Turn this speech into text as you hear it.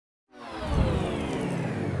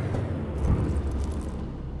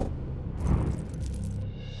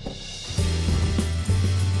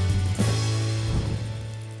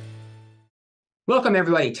Welcome,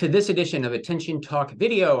 everybody, to this edition of Attention Talk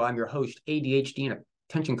Video. I'm your host, ADHD and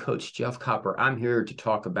Attention Coach Jeff Copper. I'm here to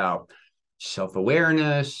talk about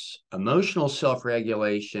self-awareness, emotional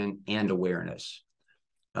self-regulation, and awareness.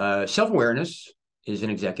 Self-awareness is an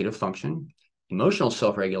executive function. Emotional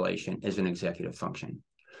self-regulation is an executive function.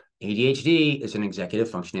 ADHD is an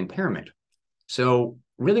executive function impairment. So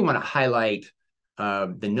really want to highlight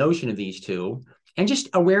the notion of these two and just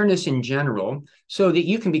awareness in general so that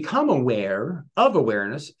you can become aware of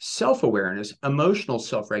awareness, self-awareness, emotional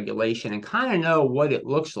self-regulation, and kind of know what it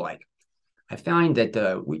looks like. I find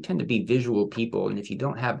that we tend to be visual people, and if you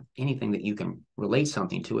don't have anything that you can relate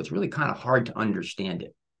something to, it's really kind of hard to understand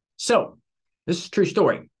it. So this is a true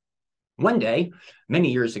story. One day,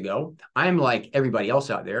 many years ago, I'm like everybody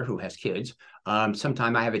else out there who has kids.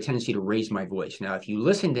 Sometimes I have a tendency to raise my voice. Now, if you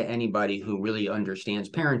listen to anybody who really understands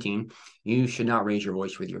parenting, you should not raise your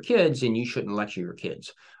voice with your kids, and you shouldn't lecture your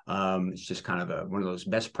kids. It's just kind of one of those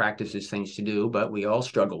best practices things to do, but we all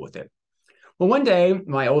struggle with it. Well, one day,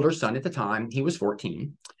 my older son at the time, he was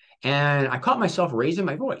 14, and I caught myself raising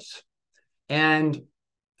my voice. And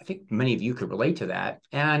I think many of you could relate to that.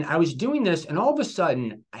 And I was doing this, and all of a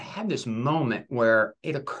sudden, I had this moment where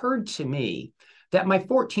it occurred to me that my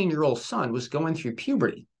 14-year-old son was going through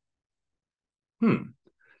puberty.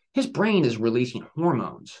 His brain is releasing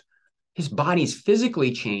hormones. His body's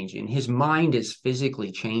physically changing. His mind is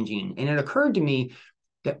physically changing. And it occurred to me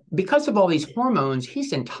that because of all these hormones,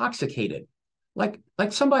 he's intoxicated, like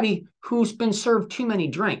somebody who's been served too many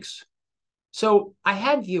drinks. So I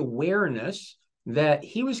had the awareness that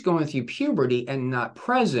he was going through puberty and not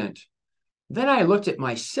present. Then I looked at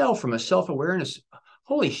myself from a self-awareness.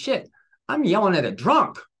 Holy shit, I'm yelling at a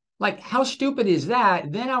drunk. Like, how stupid is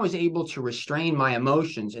that? Then I was able to restrain my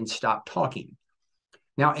emotions and stop talking.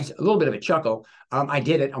 Now, it's a little bit of a chuckle. I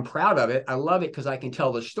did it. I'm proud of it. I love it because I can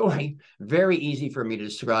tell the story. Very easy for me to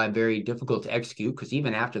describe, very difficult to execute, because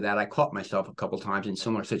even after that, I caught myself a couple times in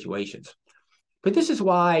similar situations. But this is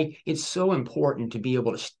why it's so important to be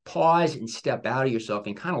able to pause and step out of yourself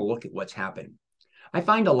and kind of look at what's happened. I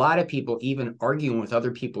find a lot of people even arguing with other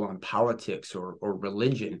people on politics or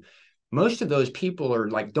religion. Most of those people are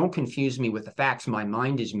like, don't confuse me with the facts. My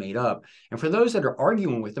mind is made up. And for those that are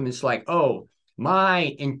arguing with them, it's like, oh,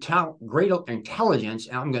 my great intelligence,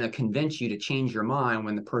 and I'm going to convince you to change your mind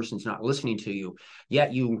when the person's not listening to you.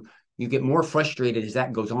 Yet you get more frustrated as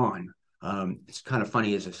that goes on. It's kind of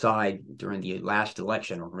funny as a side during the last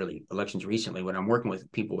election, or really elections recently, when I'm working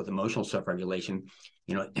with people with emotional self-regulation.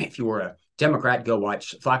 You know, if you were a Democrat, go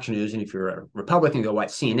watch Fox News, and if you're a Republican, go watch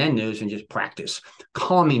CNN News and just practice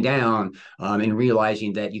calming down and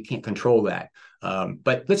realizing that you can't control that.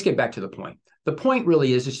 But let's get back to the point. The point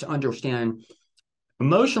really is to understand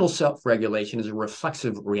emotional self-regulation is a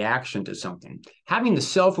reflexive reaction to something. Having the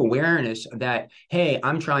self-awareness that, hey,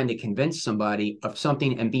 I'm trying to convince somebody of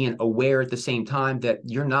something, and being aware at the same time that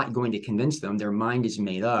you're not going to convince them, their mind is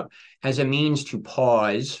made up, as a means to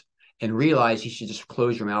pause and realize you should just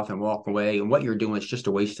close your mouth and walk away. And what you're doing is just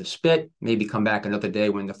a waste of spit. Maybe come back another day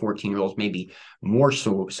when the 14-year-old's maybe more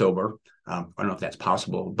sober. I don't know if that's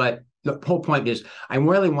possible. But the whole point is I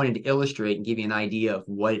really wanted to illustrate and give you an idea of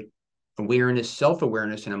what awareness,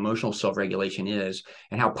 self-awareness, and emotional self-regulation is,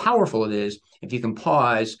 and how powerful it is if you can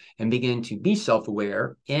pause and begin to be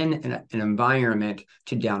self-aware in an environment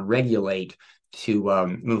to down-regulate,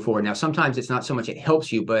 to move forward. Now, sometimes it's not so much it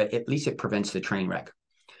helps you, but at least it prevents the train wreck.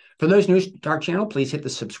 For those new to our channel, please hit the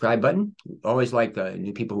subscribe button. We always like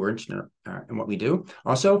new people who are interested in what we do.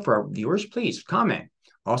 Also, for our viewers, please comment.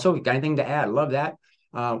 Also, if you've got anything to add, love that.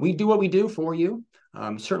 We do what we do for you.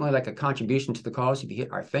 Certainly like a contribution to the cause if you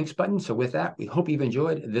hit our thanks button. So with that, we hope you've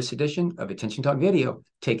enjoyed this edition of Attention Talk Video.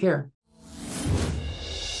 Take care.